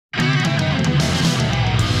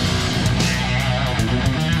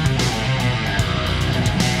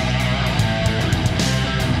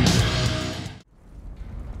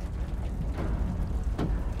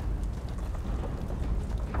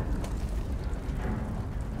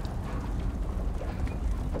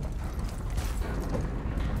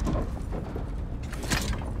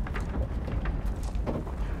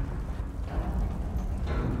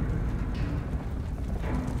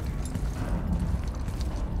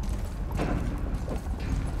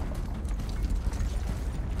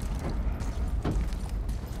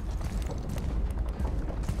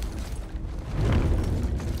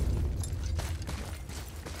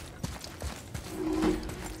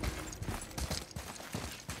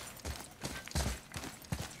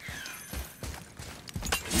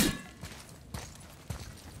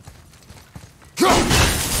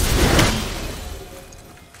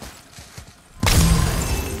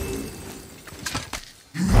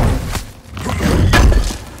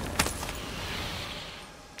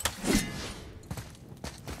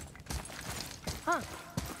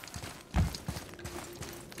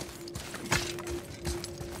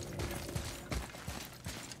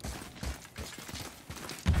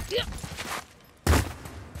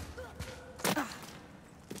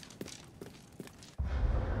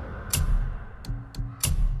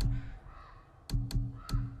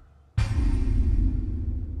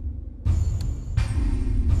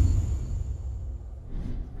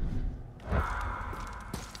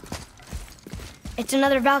It's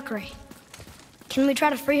another Valkyrie. Can we try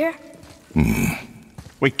to free her?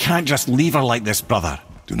 We can't just leave her like this, brother.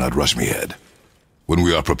 Do not rush me, Ed. When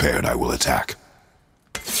we are prepared, I will attack.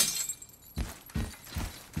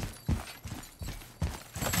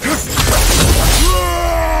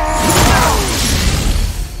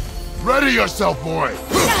 Ready yourself, boy!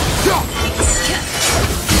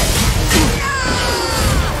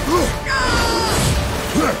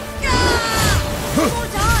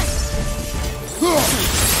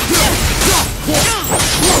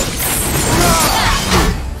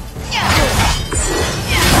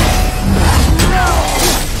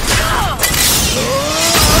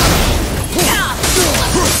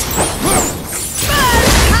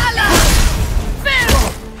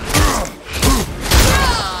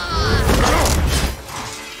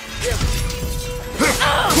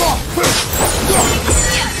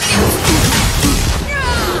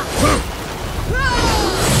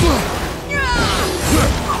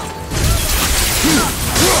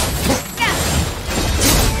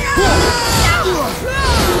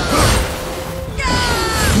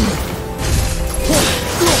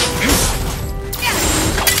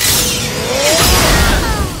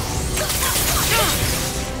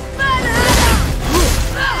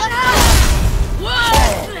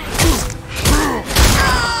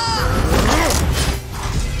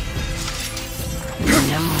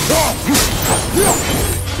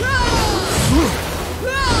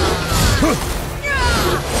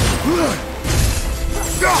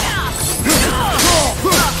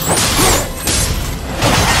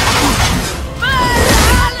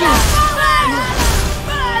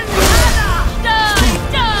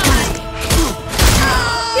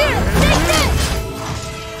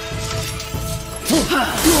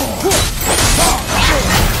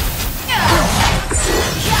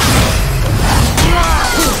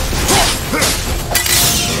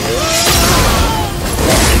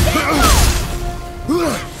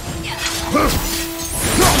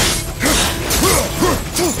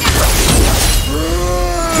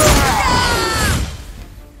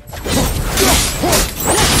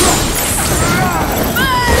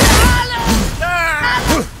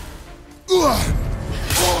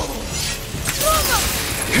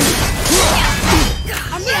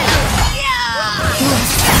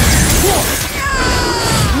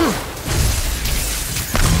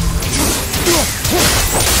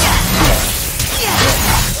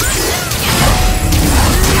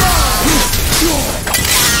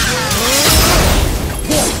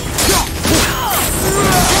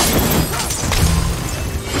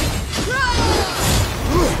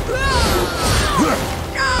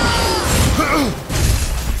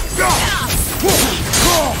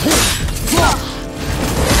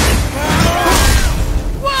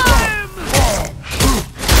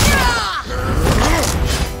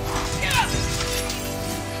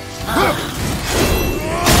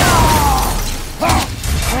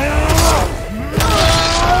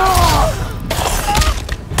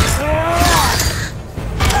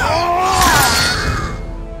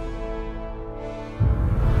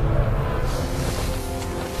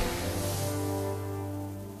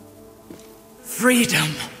 Freedom.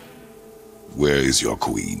 Where is your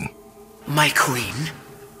queen? My queen?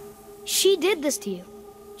 She did this to you.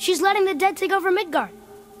 She's letting the dead take over Midgard.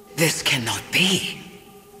 This cannot be.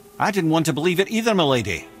 I didn't want to believe it either,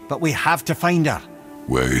 milady, but we have to find her.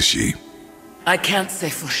 Where is she? I can't say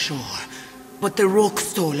for sure, but the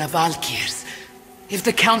Rokstol of Valkyries. If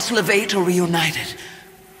the Council of Eight are reunited,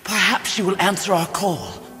 perhaps she will answer our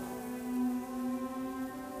call.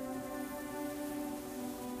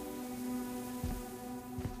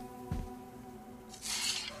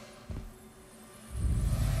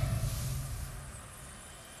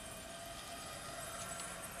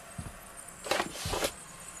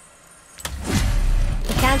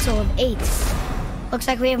 Council of Eight. Looks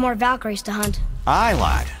like we have more Valkyries to hunt. Aye,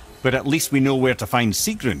 lad. But at least we know where to find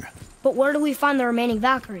Sigrun. But where do we find the remaining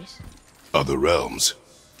Valkyries? Other realms.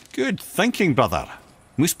 Good thinking, brother.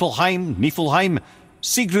 Muspelheim, Niflheim,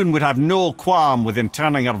 Sigrun would have no qualm with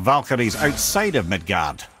interning her Valkyries outside of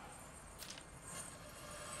Midgard.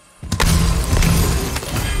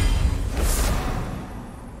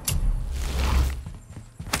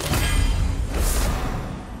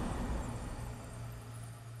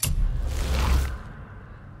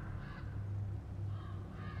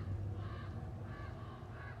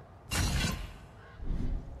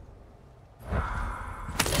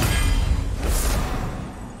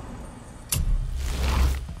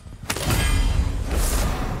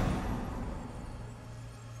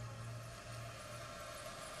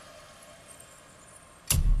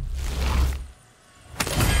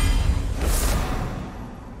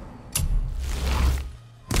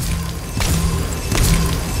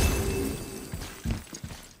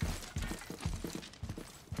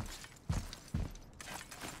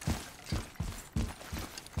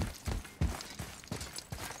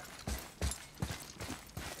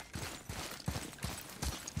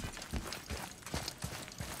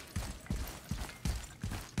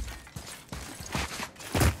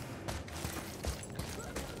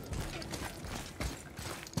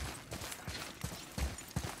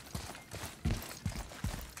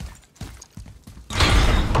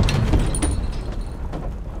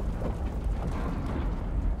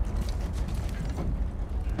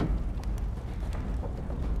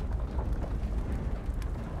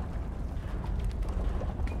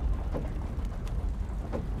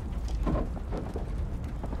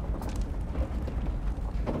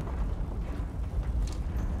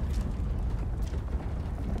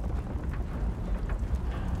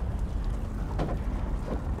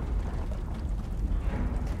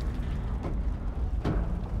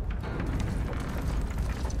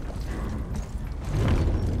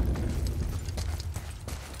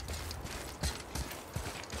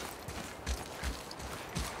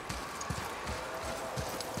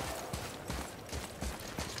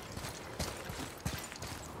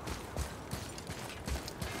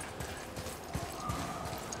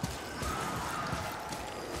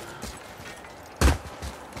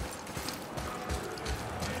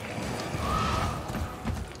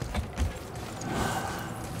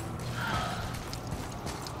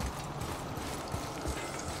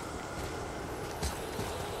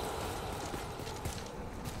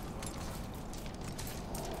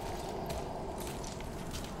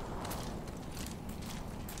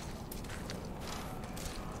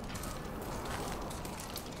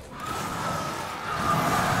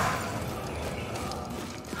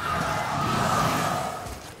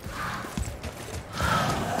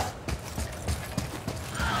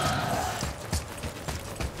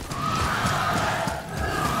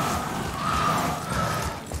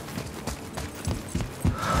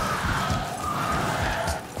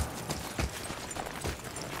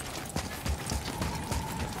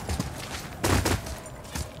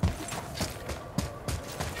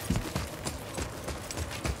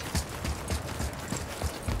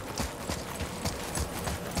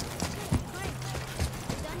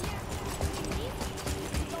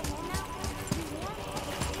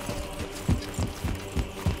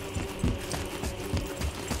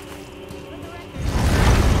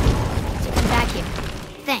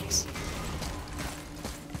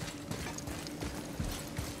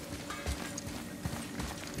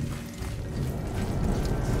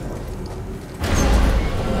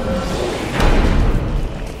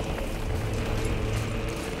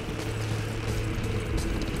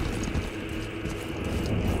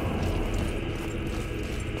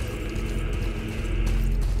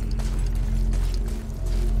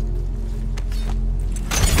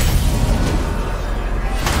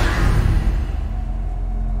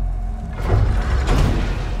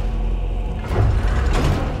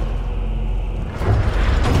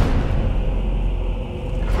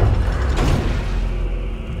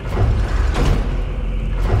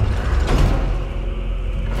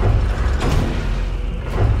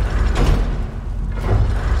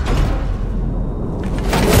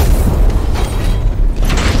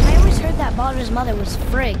 mother was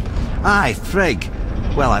Frigg. Aye, Frigg.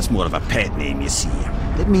 Well, that's more of a pet name, you see.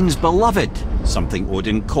 It means beloved, something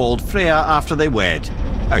Odin called Freya after they wed.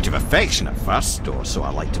 Out of affection at first, or so I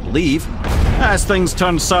like to believe. As things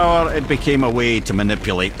turned sour, it became a way to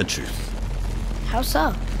manipulate the truth. How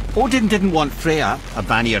so? Odin didn't want Freya, a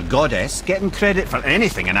Vanir goddess, getting credit for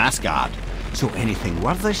anything in Asgard. So anything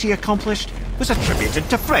worthy she accomplished was attributed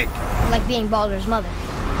to Frigg. Like being Baldur's mother.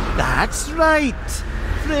 That's right!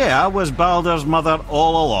 Freya was Baldur's mother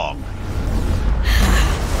all along.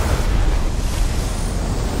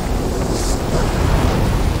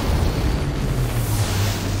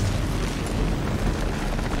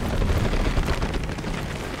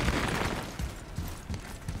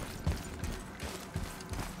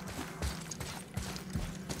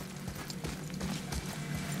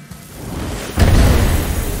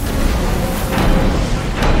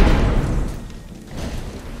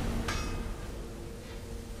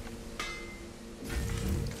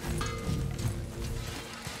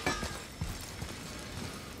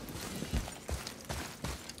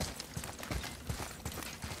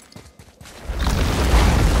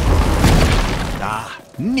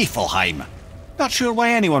 Niflheim. Not sure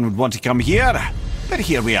why anyone would want to come here, but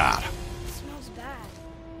here we are. It smells bad.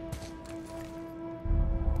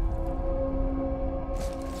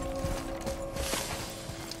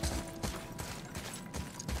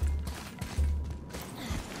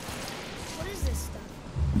 What is this stuff?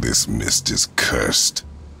 This mist is cursed.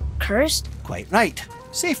 Cursed? Quite right.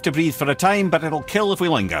 Safe to breathe for a time, but it'll kill if we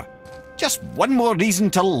linger. Just one more reason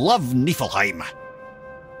to love Niflheim.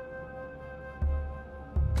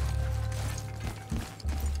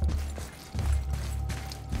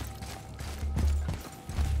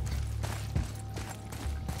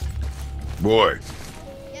 Boy,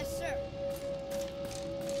 Yes, sir.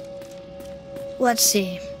 Let's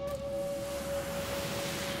see.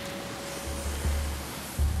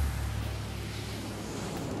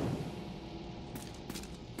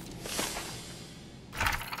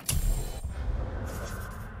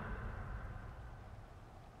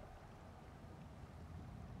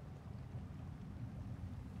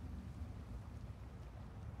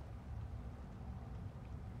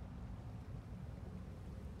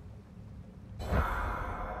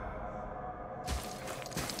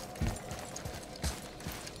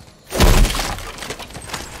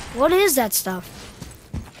 What is that stuff?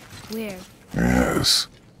 Weird. yes,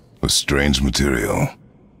 a strange material.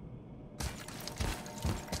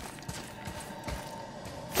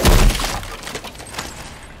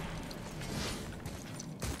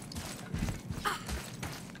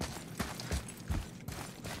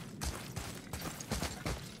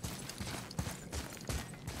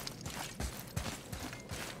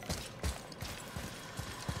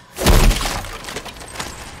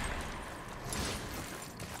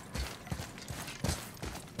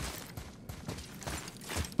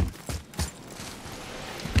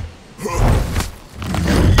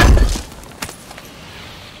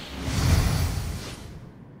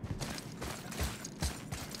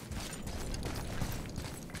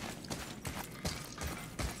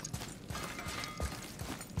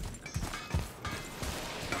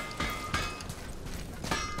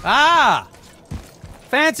 Ah!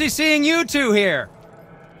 Fancy seeing you two here.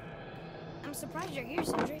 I'm surprised you're here,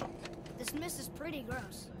 Sindri. This mist is pretty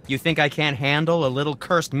gross. You think I can't handle a little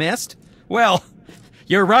cursed mist? Well,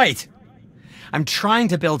 you're right. I'm trying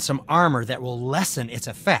to build some armor that will lessen its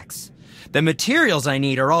effects. The materials I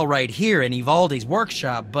need are all right here in Ivaldi's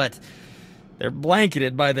workshop, but they're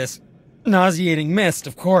blanketed by this nauseating mist,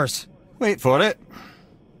 of course. Wait for it.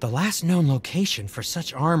 The last known location for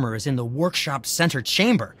such armor is in the workshop's center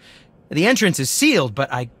chamber. The entrance is sealed,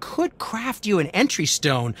 but I could craft you an entry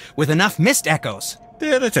stone with enough mist echoes.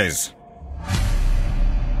 There it is.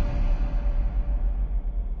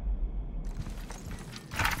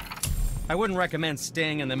 I wouldn't recommend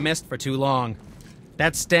staying in the mist for too long.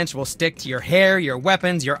 That stench will stick to your hair, your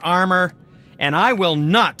weapons, your armor, and I will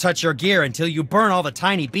not touch your gear until you burn all the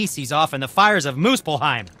tiny beasties off in the fires of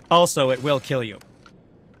Muspelheim. Also, it will kill you.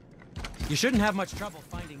 You shouldn't have much trouble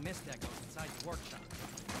finding mist echoes inside the workshop.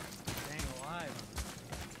 Staying alive.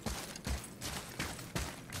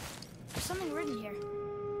 There's something written here.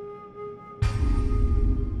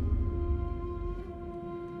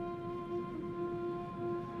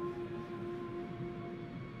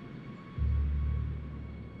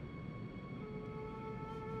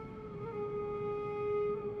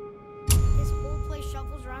 This whole place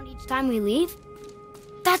shuffles around each time we leave?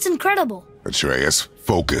 That's incredible. Atreus,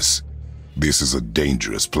 focus. This is a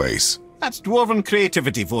dangerous place. That's dwarven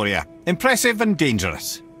creativity for you. Impressive and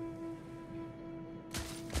dangerous.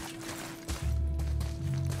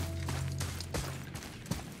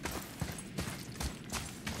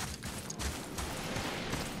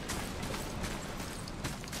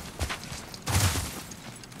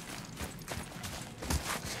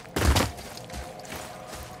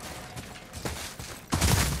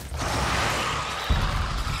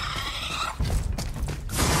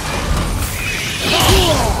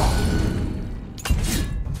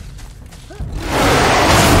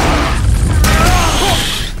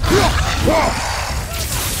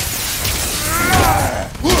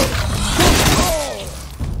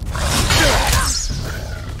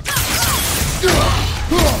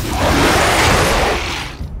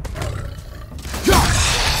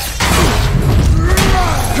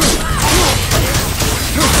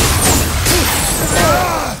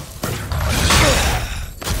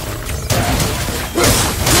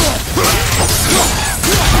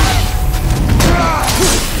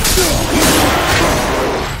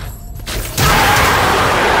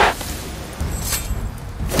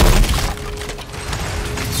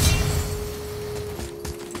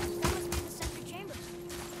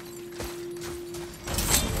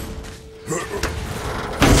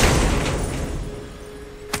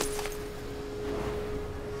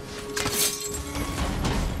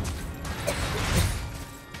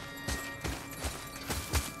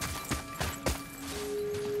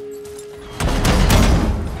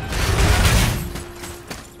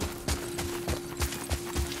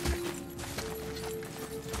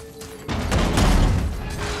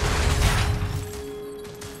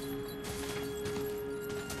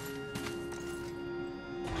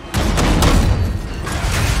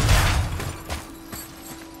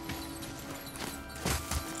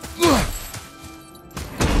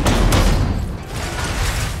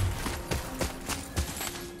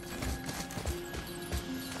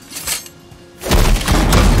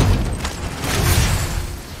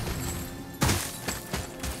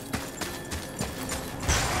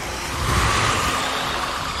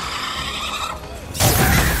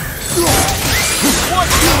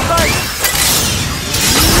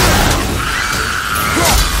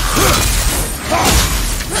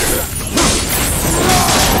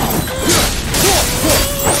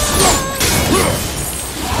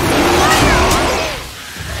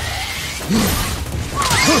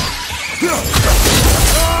 Almost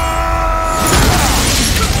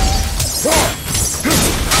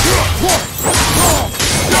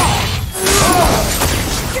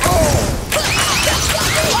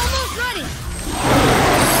ready.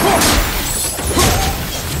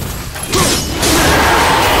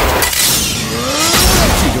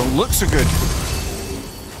 You don't look so good.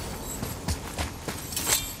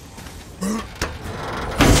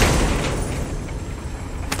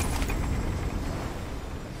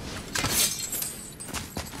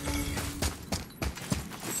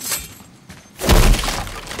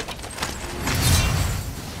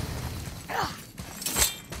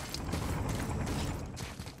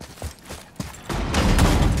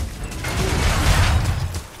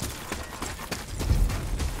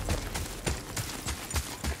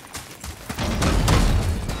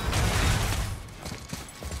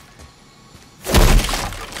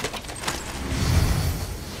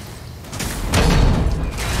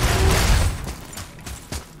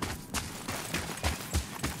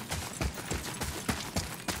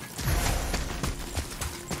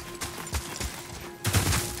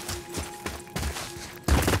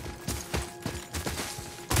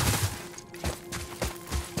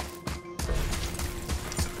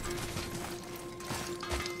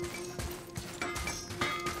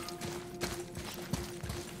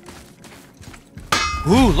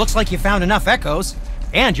 Ooh, looks like you found enough echoes.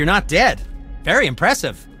 And you're not dead. Very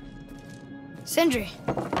impressive. Sindri,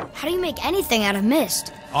 how do you make anything out of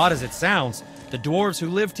mist? Odd as it sounds, the dwarves who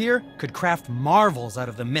lived here could craft marvels out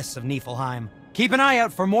of the mists of Niflheim. Keep an eye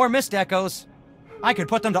out for more mist echoes. I could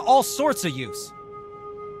put them to all sorts of use.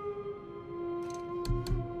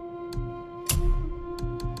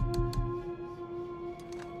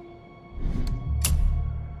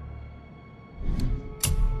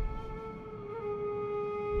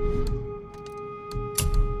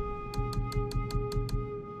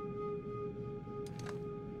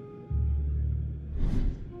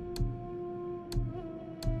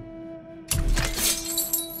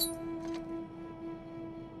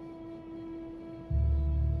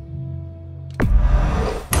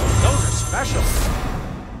 Special.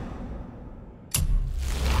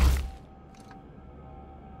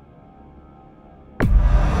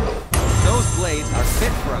 Those blades are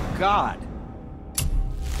fit for a god.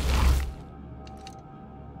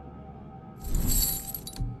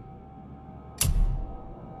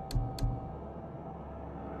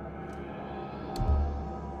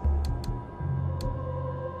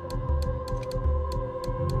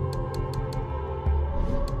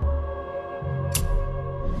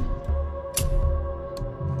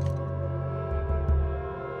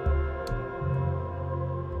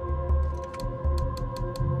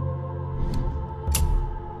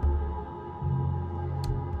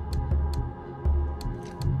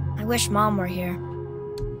 I wish Mom were here.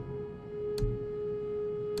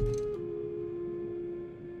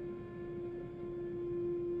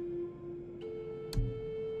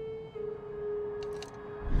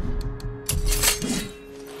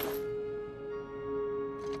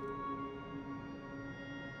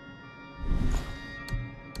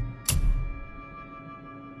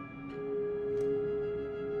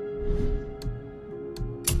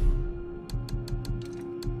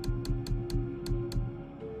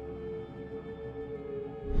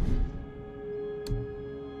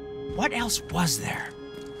 What else was there?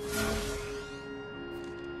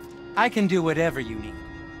 I can do whatever you need.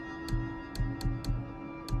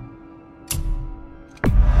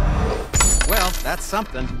 Well, that's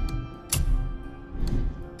something.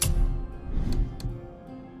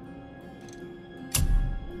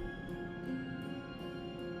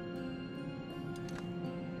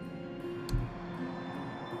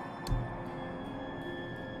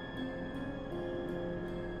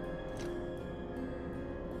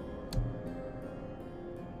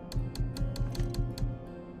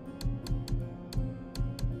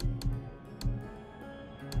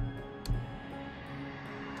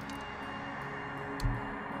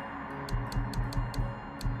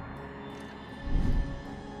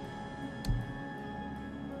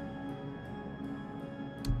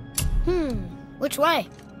 Which way?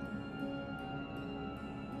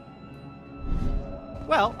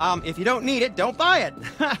 Well, if you don't need it, don't buy it.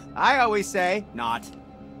 I always say, not.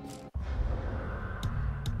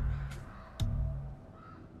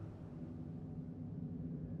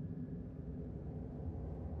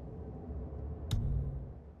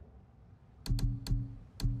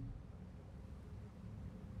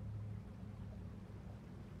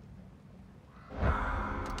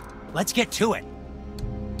 Let's get to it.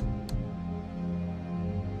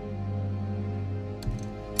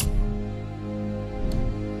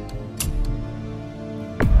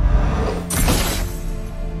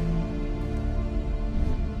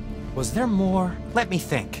 Was there more? Let me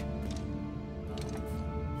think.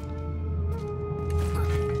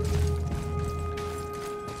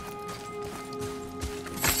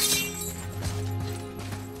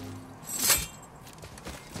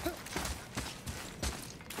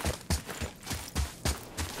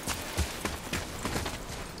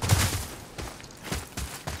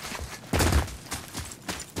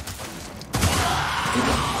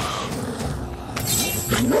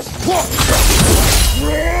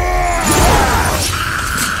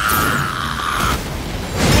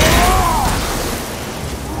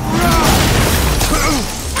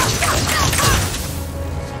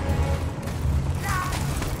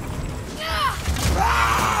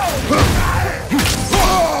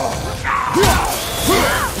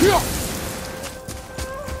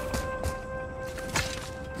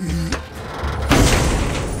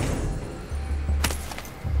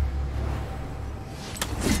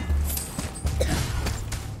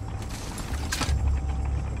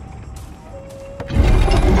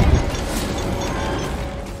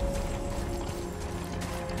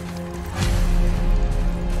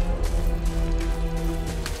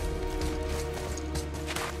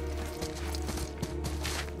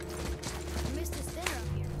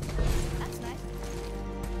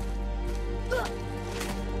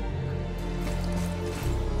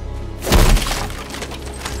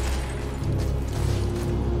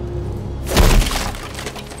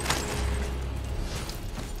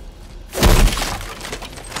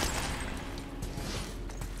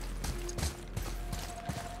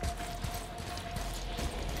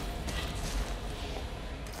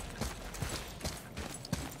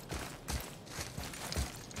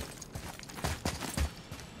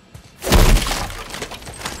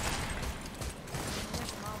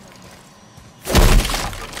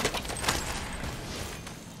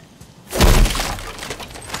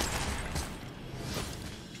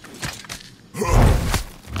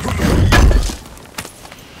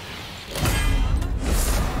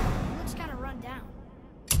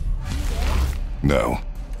 No,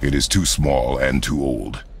 it is too small and too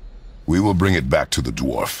old. We will bring it back to the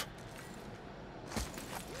dwarf.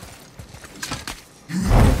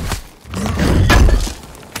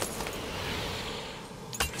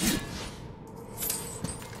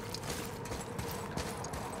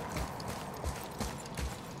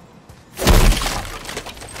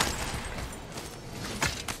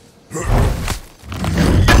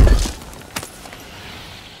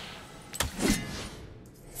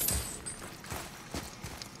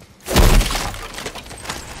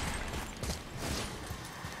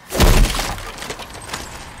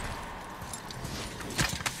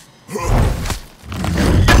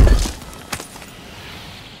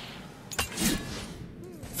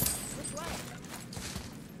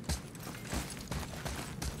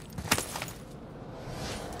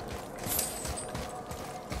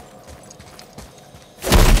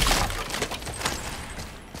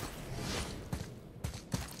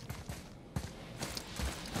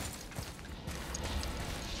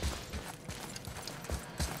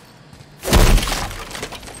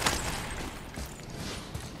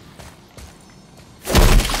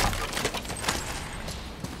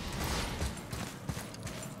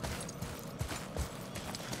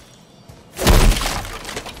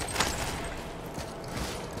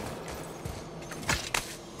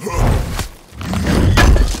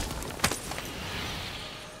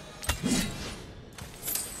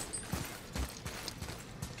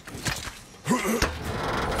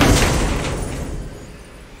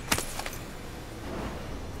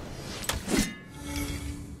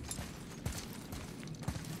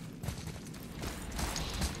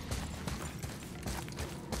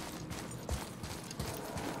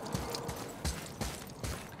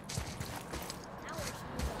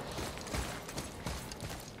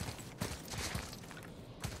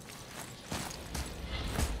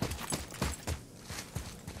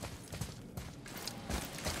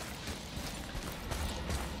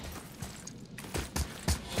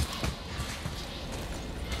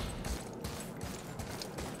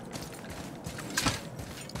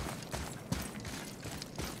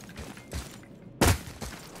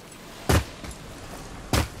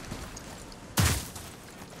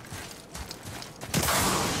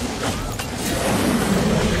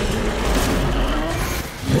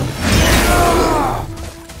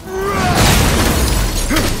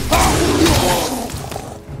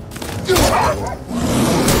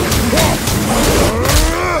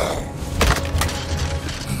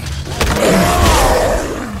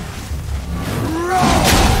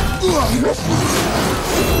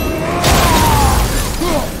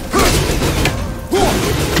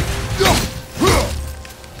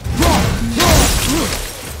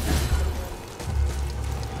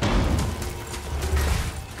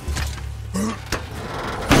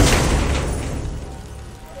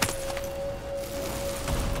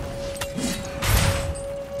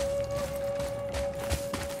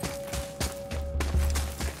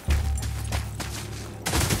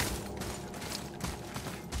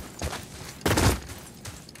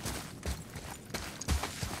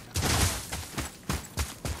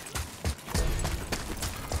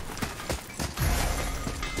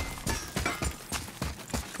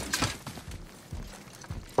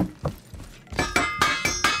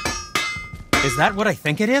 Is that what I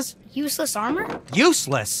think it is? Useless armor?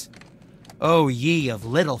 Useless? Oh, ye of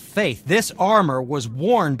little faith, this armor was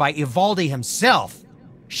worn by Ivaldi himself.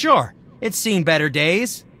 Sure, it's seen better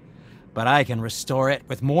days, but I can restore it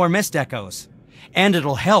with more mist echoes. And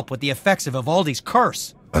it'll help with the effects of Ivaldi's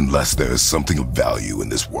curse. Unless there is something of value in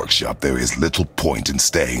this workshop, there is little point in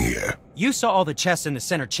staying here. You saw all the chests in the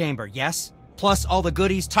center chamber, yes? Plus all the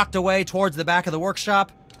goodies tucked away towards the back of the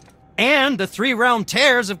workshop? And the 3 realm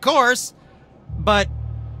tears, of course! But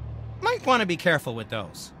might want to be careful with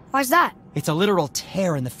those. Why's that? It's a literal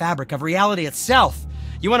tear in the fabric of reality itself.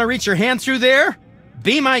 You want to reach your hand through there?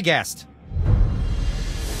 Be my guest.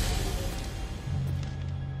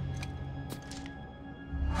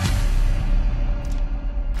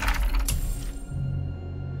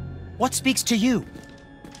 What speaks to you?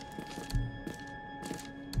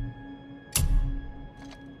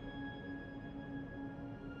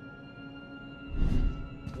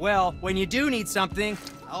 Well, when you do need something,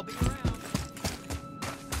 I'll be around.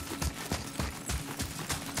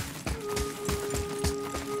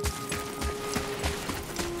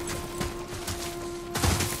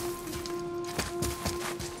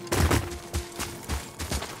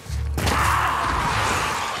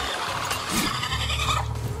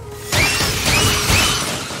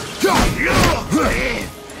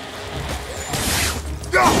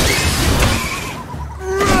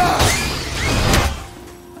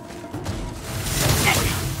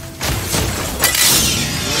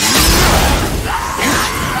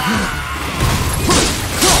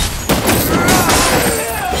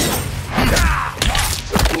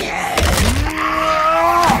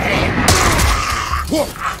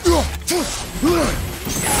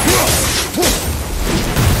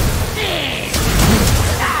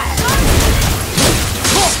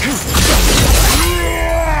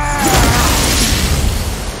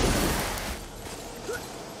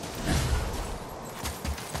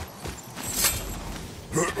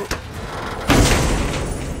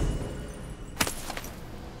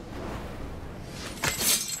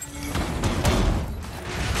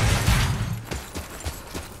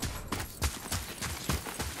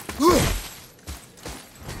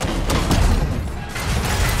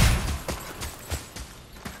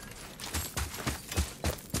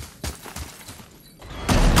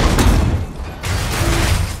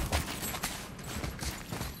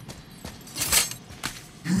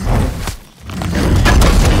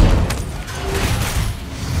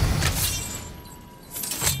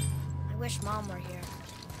 Mom were here.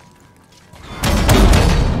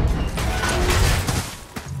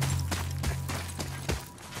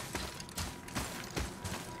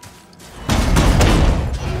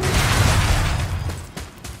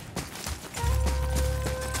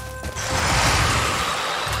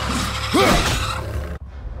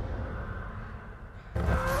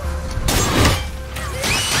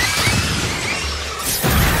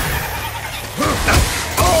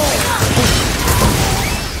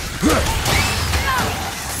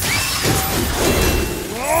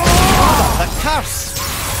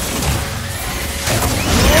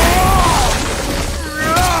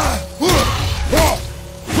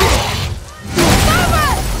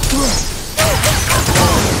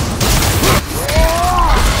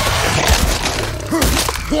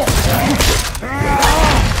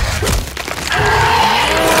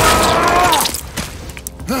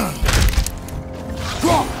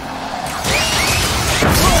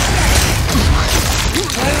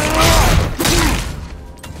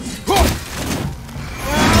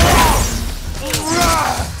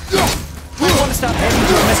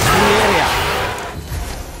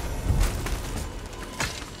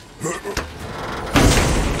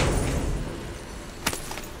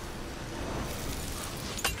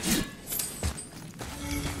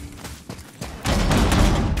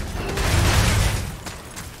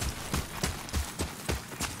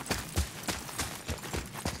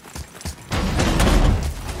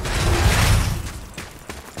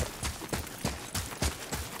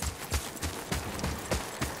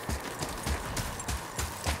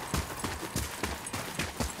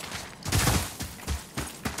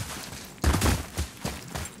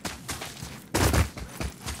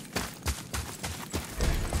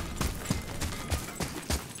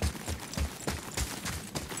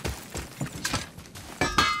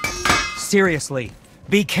 Seriously,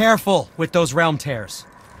 be careful with those realm tears.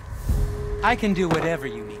 I can do whatever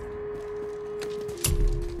you need.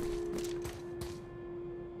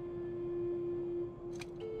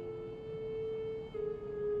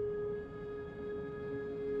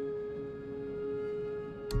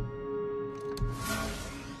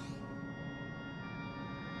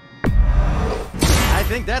 I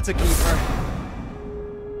think that's a keeper.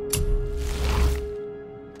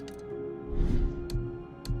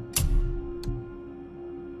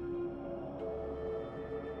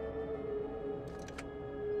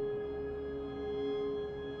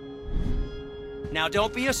 Now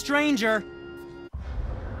don't be a stranger.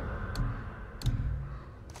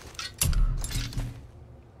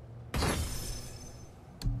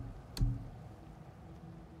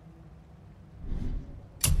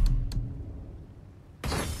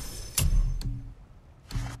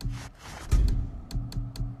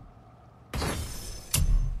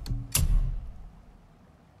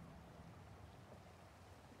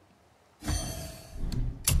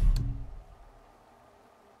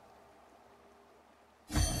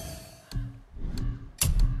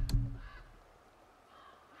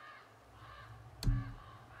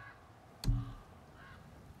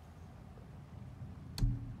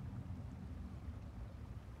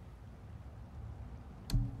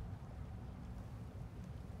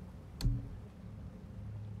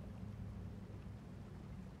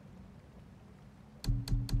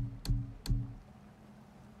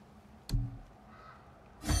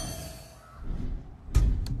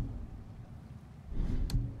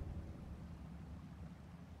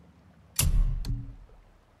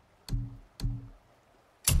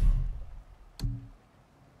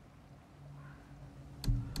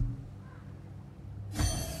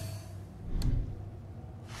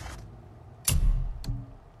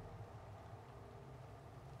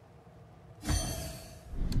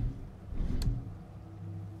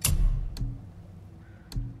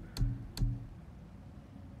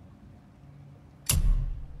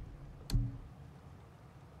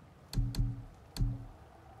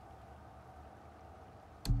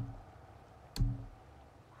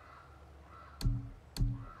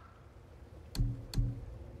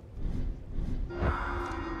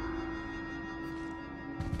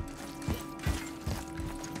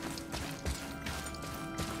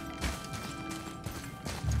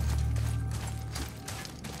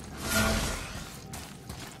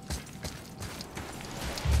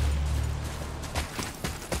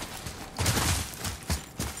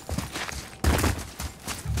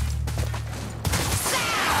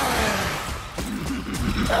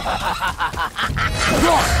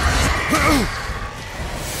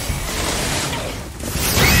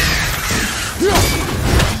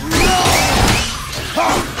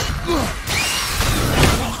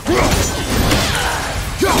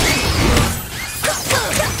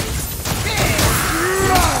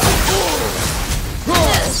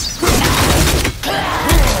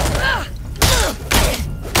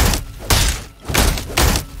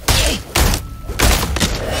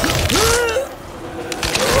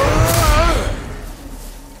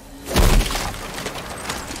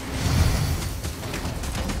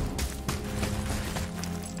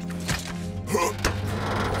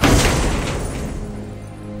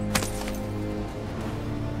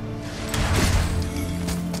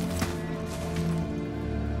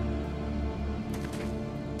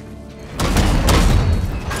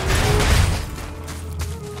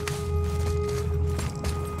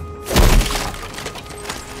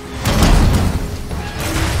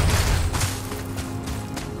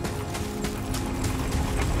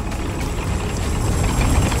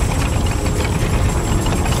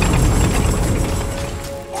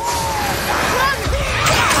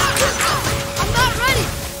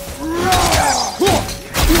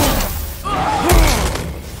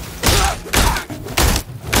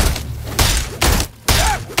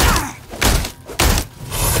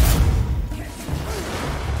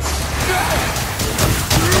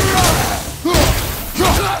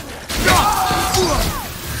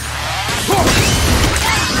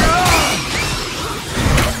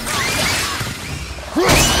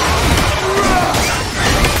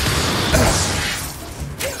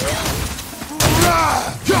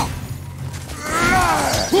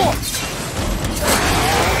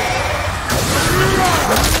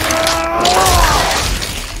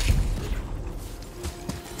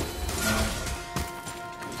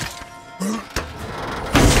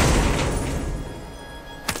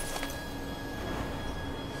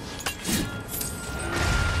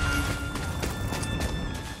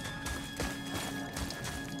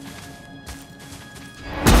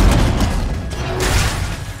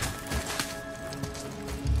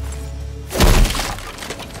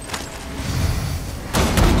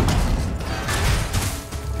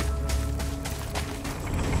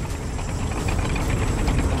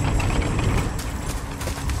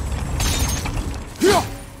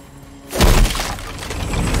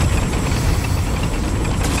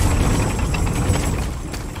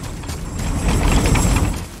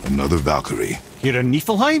 Another Valkyrie. Here in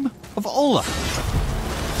Niflheim? Of Ola.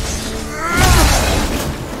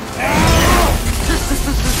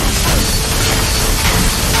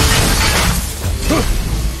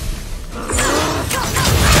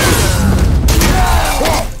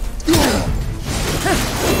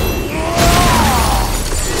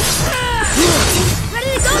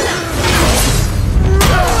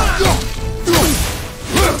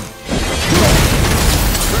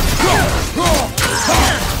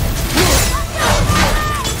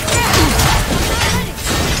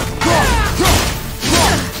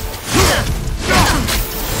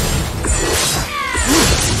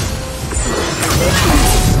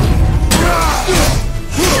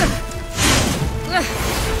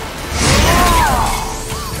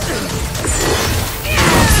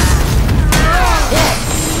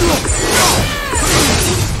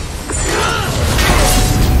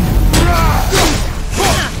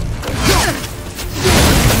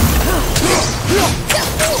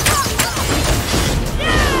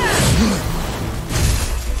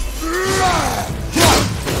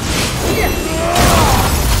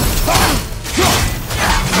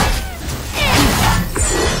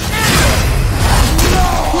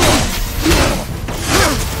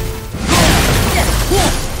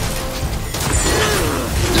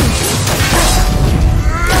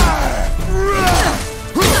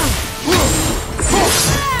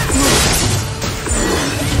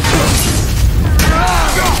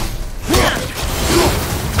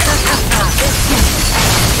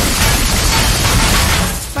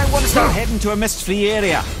 into a mist-free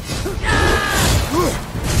area.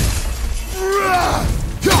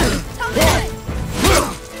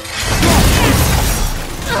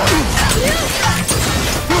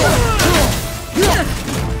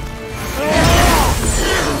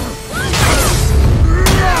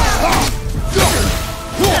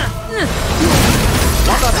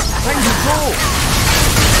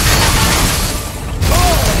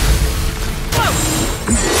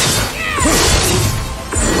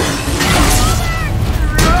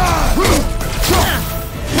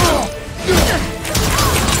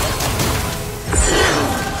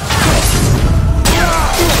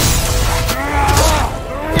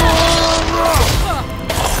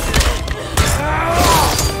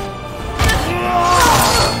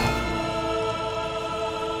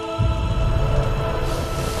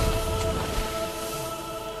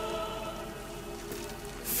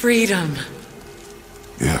 Freedom.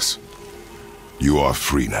 Yes. You are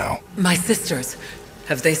free now. My sisters,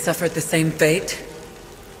 have they suffered the same fate?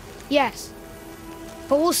 Yes.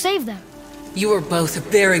 But we'll save them. You are both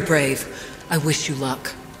very brave. I wish you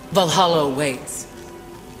luck. Valhalla awaits.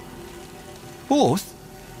 Both?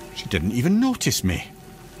 She didn't even notice me.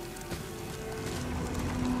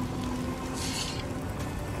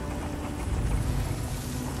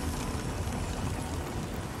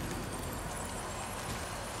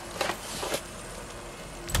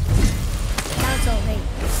 Council of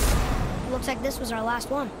Eight. Looks like this was our last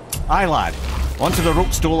one. Aye, lad. On to the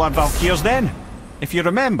Rookstole at Valkyries then. If you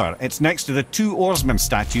remember, it's next to the two oarsman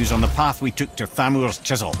statues on the path we took to Thamur's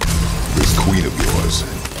chisel. This queen of yours,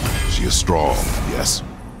 she is strong, yes?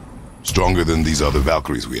 Stronger than these other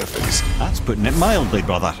Valkyries we have faced. That's putting it mildly,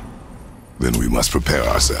 brother. Then we must prepare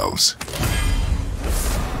ourselves.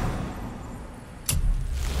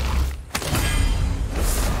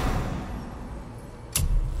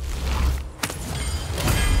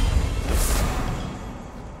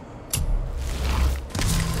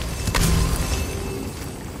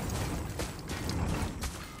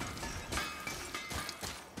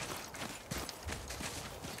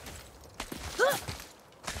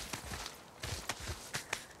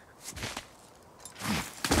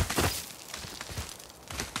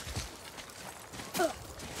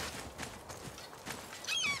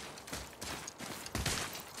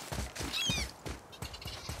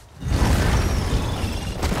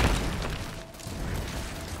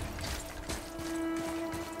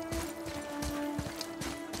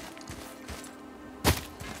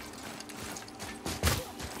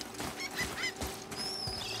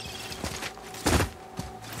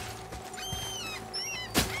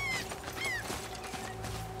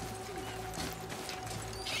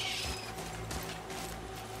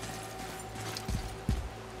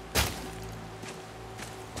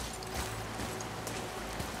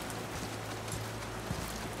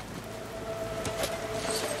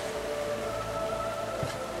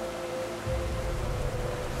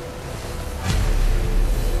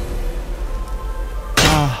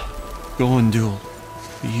 Gondul.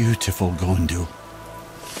 Beautiful Gondul.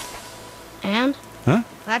 And? Huh?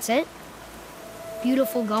 That's it?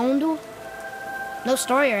 Beautiful Gondul? No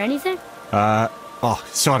story or anything? Oh,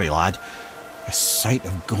 sorry, lad. The sight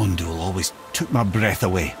of Gondul always took my breath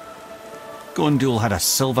away. Gondul had a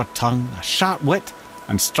silver tongue, a sharp wit,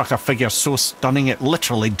 and struck a figure so stunning it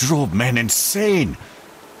literally drove men insane.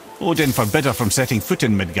 Odin forbid her from setting foot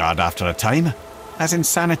in Midgard after a time, as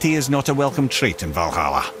insanity is not a welcome trait in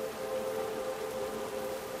Valhalla.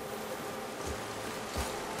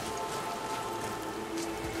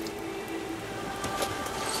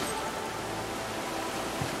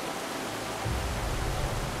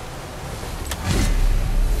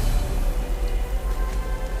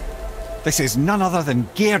 This is none other than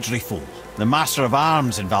Geirdriful, the Master of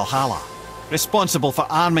Arms in Valhalla, responsible for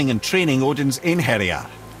arming and training Odin's Einherjar.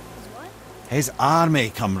 His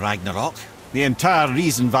army come Ragnarok. The entire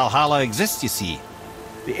reason Valhalla exists, you see.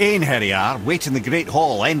 The Einherjar wait in the Great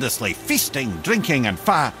Hall endlessly, feasting, drinking and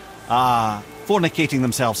fornicating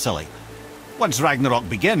themselves silly. Once Ragnarok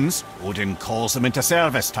begins, Odin calls them into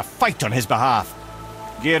service to fight on his behalf.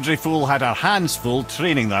 Geirdriful had her hands full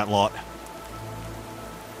training that lot.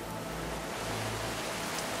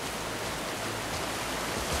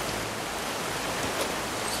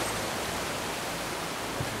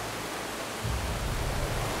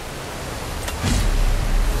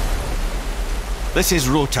 This is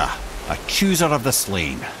Rota, a chooser of the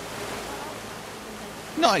slain.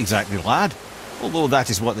 Not exactly, lad, although that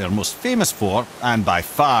is what they're most famous for, and by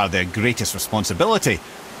far their greatest responsibility.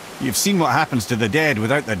 You've seen what happens to the dead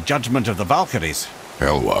without the judgment of the Valkyries.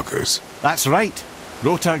 Hellwalkers. That's right.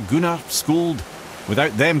 Rota, Gunnar, Skuld.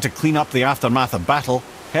 Without them to clean up the aftermath of battle,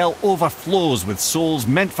 hell overflows with souls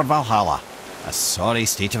meant for Valhalla. A sorry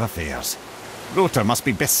state of affairs. Rota must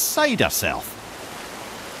be beside herself.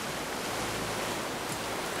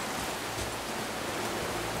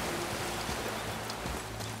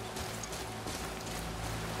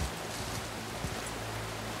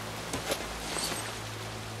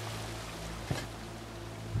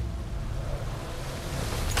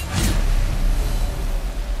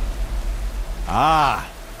 Ah,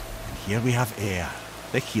 and here we have Air,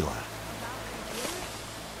 the healer.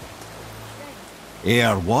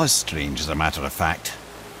 Air was strange, as a matter of fact.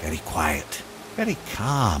 Very quiet, very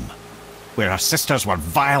calm. Where her sisters were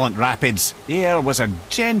violent rapids, Air was a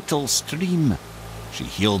gentle stream. She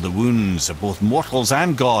healed the wounds of both mortals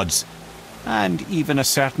and gods, and even a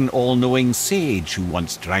certain all-knowing sage who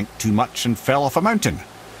once drank too much and fell off a mountain.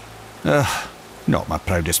 Not my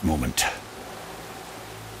proudest moment.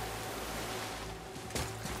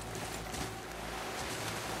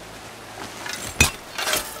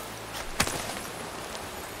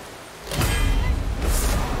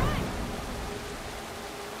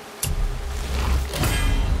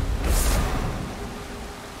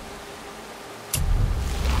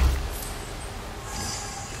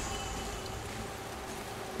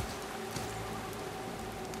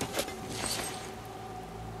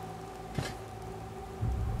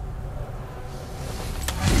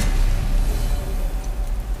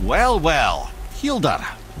 Well, well, Hilda,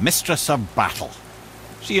 mistress of battle.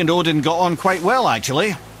 She and Odin got on quite well,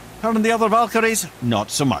 actually. Her and the other Valkyries,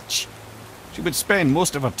 not so much. She would spend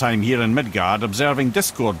most of her time here in Midgard observing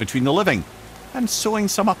discord between the living, and sewing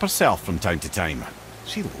some up herself from time to time.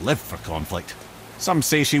 She lived for conflict. Some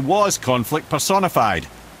say she was conflict personified.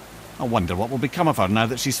 I wonder what will become of her now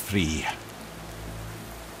that she's free.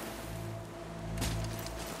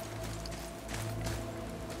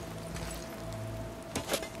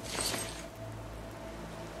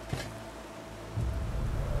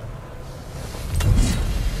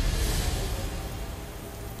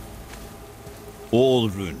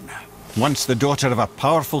 Olrun, once the daughter of a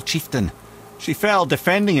powerful chieftain. She fell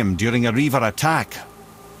defending him during a Reaver attack.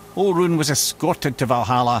 Olrun was escorted to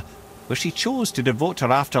Valhalla, where she chose to devote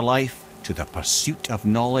her afterlife to the pursuit of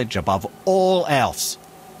knowledge above all else.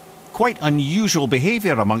 Quite unusual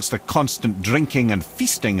behaviour amongst the constant drinking and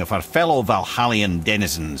feasting of her fellow Valhallian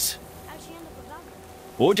denizens.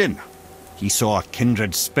 Odin. He saw a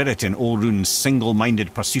kindred spirit in Olrun's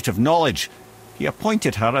single-minded pursuit of knowledge. He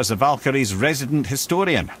appointed her as the Valkyries' resident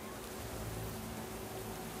historian.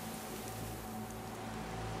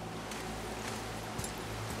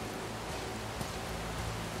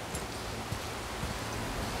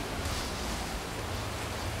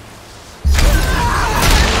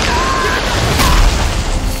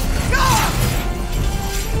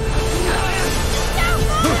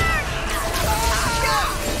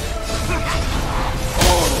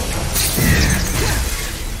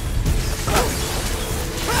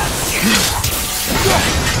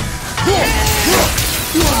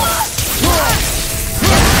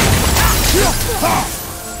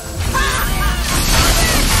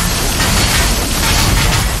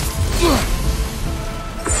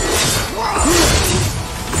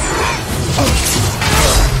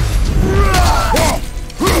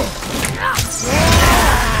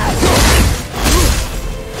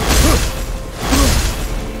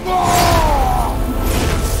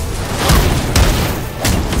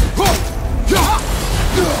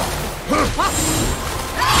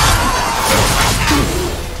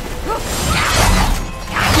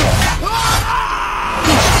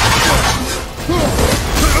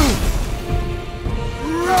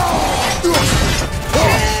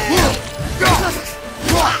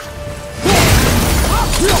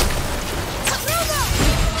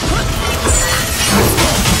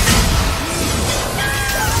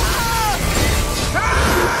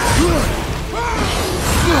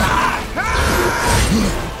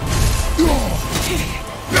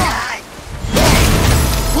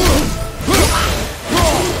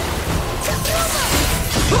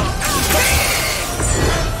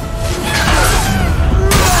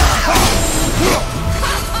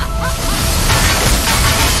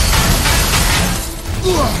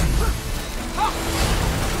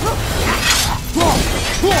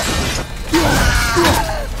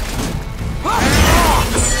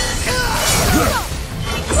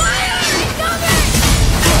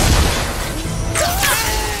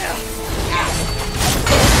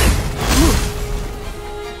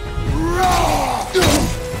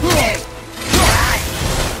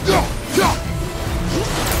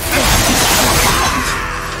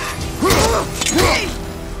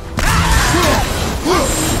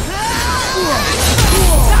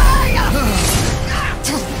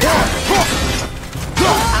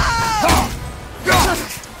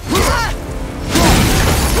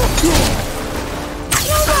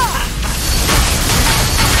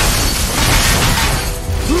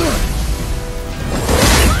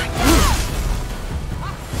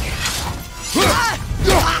 Ready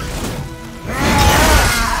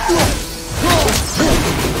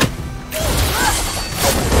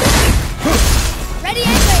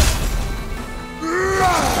anyway.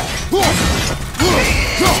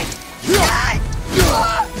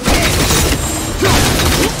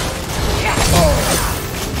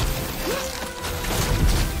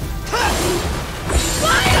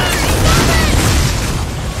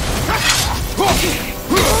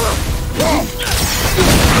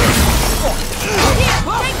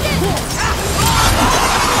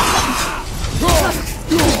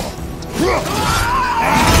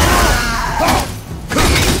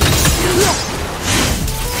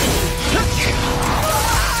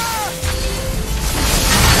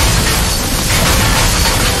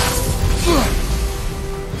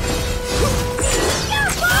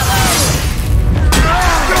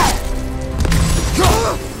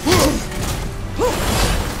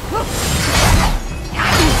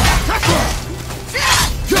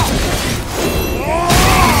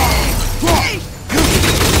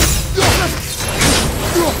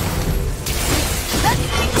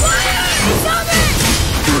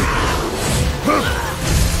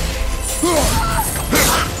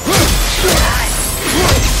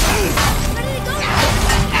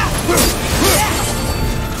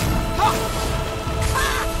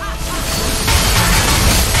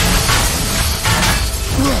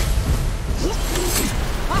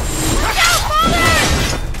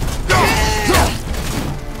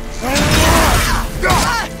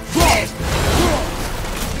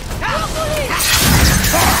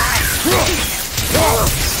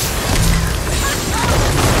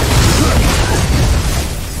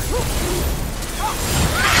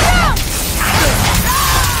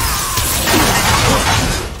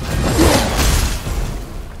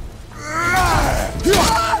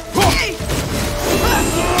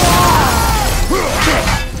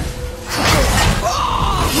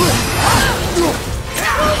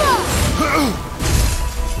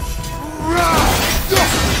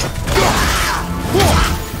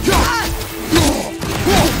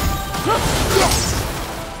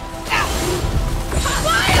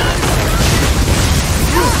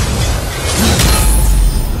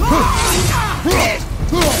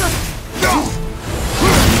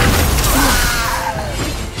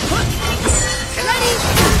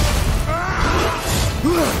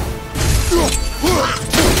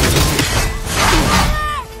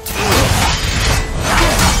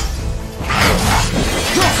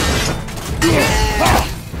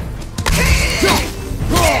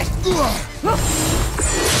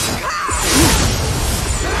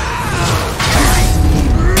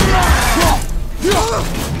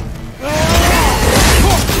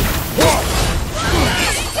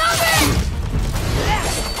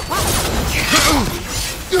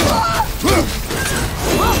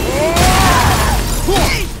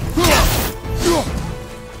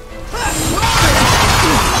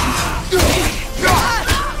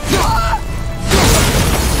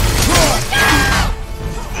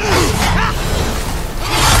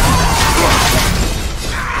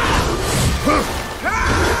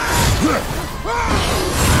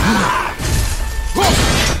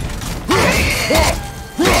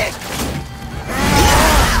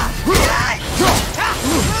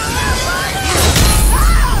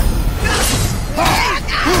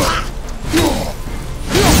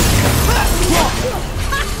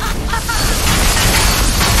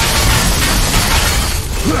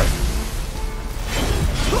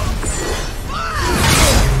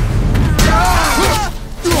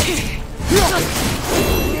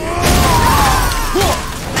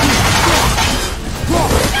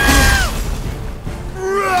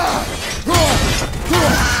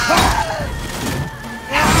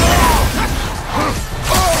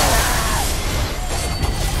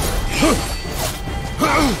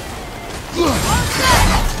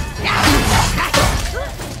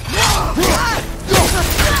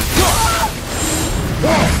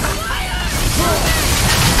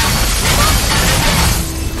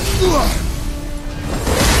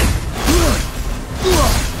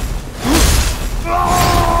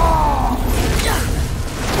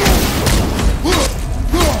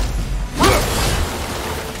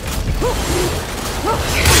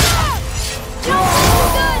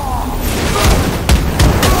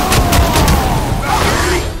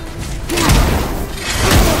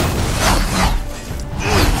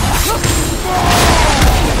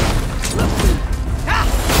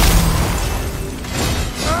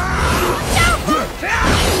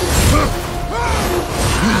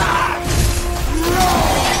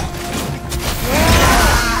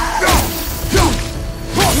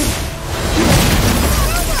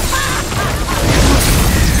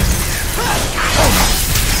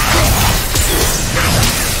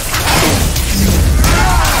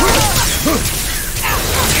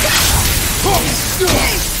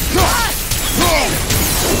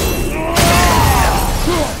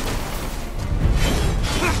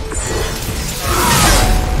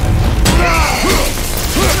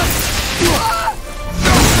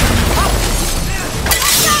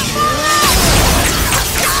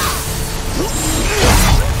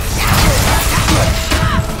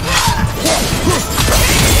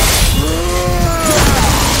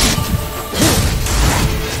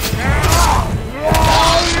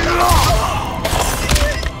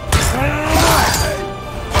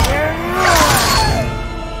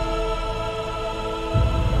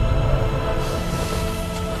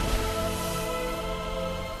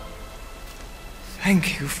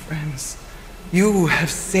 Thank you, friends. You have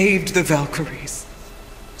saved the Valkyries.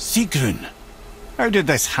 Sigrun, how did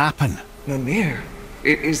this happen? Mimir,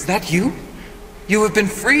 is that you? You have been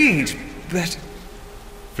freed, but...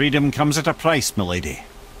 Freedom comes at a price, milady.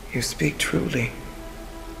 You speak truly.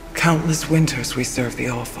 Countless winters we serve the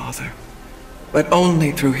All-Father. But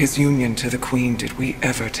only through his union to the Queen did we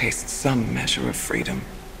ever taste some measure of freedom.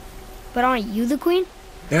 But aren't you the queen?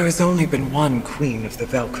 There has only been one Queen of the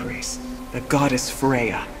Valkyries, the goddess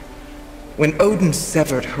Freya. When Odin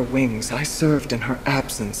severed her wings, I served in her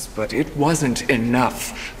absence, but it wasn't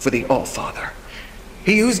enough for the All-Father.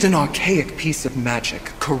 He used an archaic piece of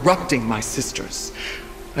magic, corrupting my sisters.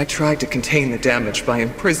 I tried to contain the damage by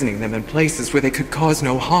imprisoning them in places where they could cause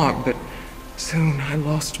no harm, but soon I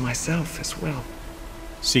lost myself as well.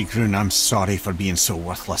 Sigrun, I'm sorry for being so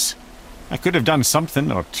worthless. I could have done something,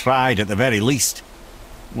 or tried at the very least.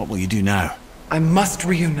 What will you do now? I must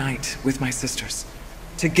reunite with my sisters.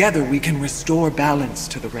 Together we can restore balance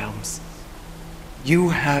to the realms. You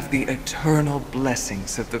have the eternal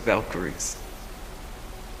blessings of the Valkyries.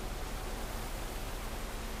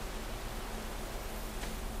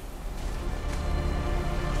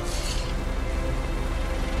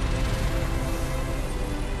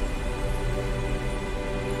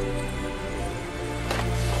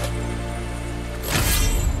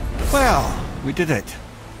 Well, we did it,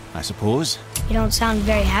 I suppose. You don't sound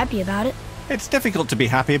very happy about it. It's difficult to be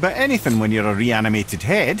happy about anything when you're a reanimated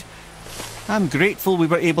head. I'm grateful we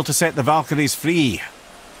were able to set the Valkyries free.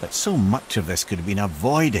 But so much of this could have been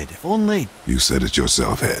avoided, if only... You said it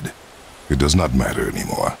yourself, Head. It does not matter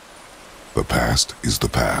anymore. The past is the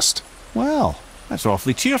past. Well, that's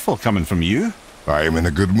awfully cheerful coming from you. I am in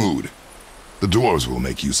a good mood. The dwarves will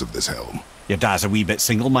make use of this helm. Your dad's a wee bit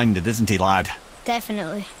single-minded, isn't he, lad?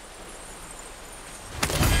 Definitely.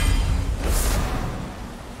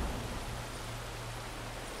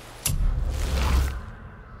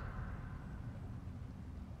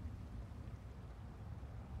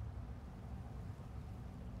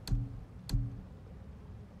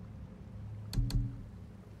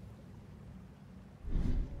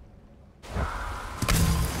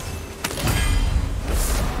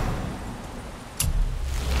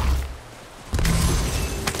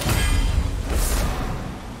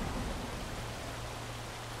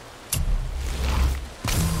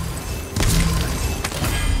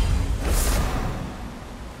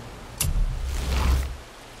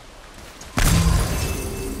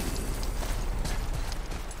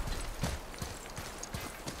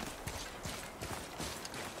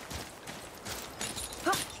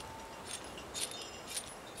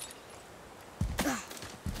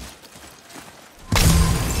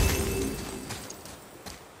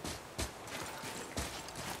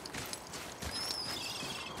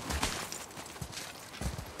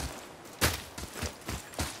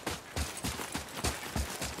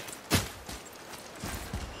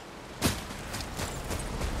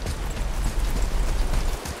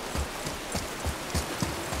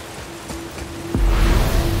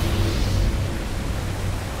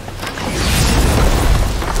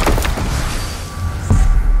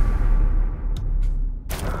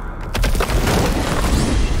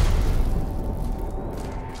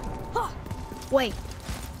 Wait,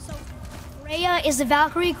 so Freya is the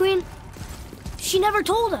Valkyrie Queen? She never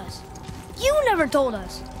told us. You never told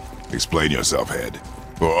us. Explain yourself, Head.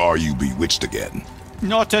 Or are you bewitched again?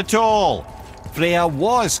 Not at all. Freya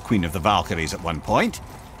was Queen of the Valkyries at one point.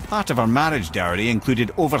 Part of her marriage dowry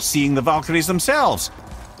included overseeing the Valkyries themselves.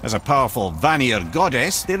 As a powerful Vanir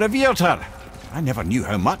goddess, they revered her. I never knew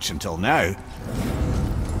how much until now.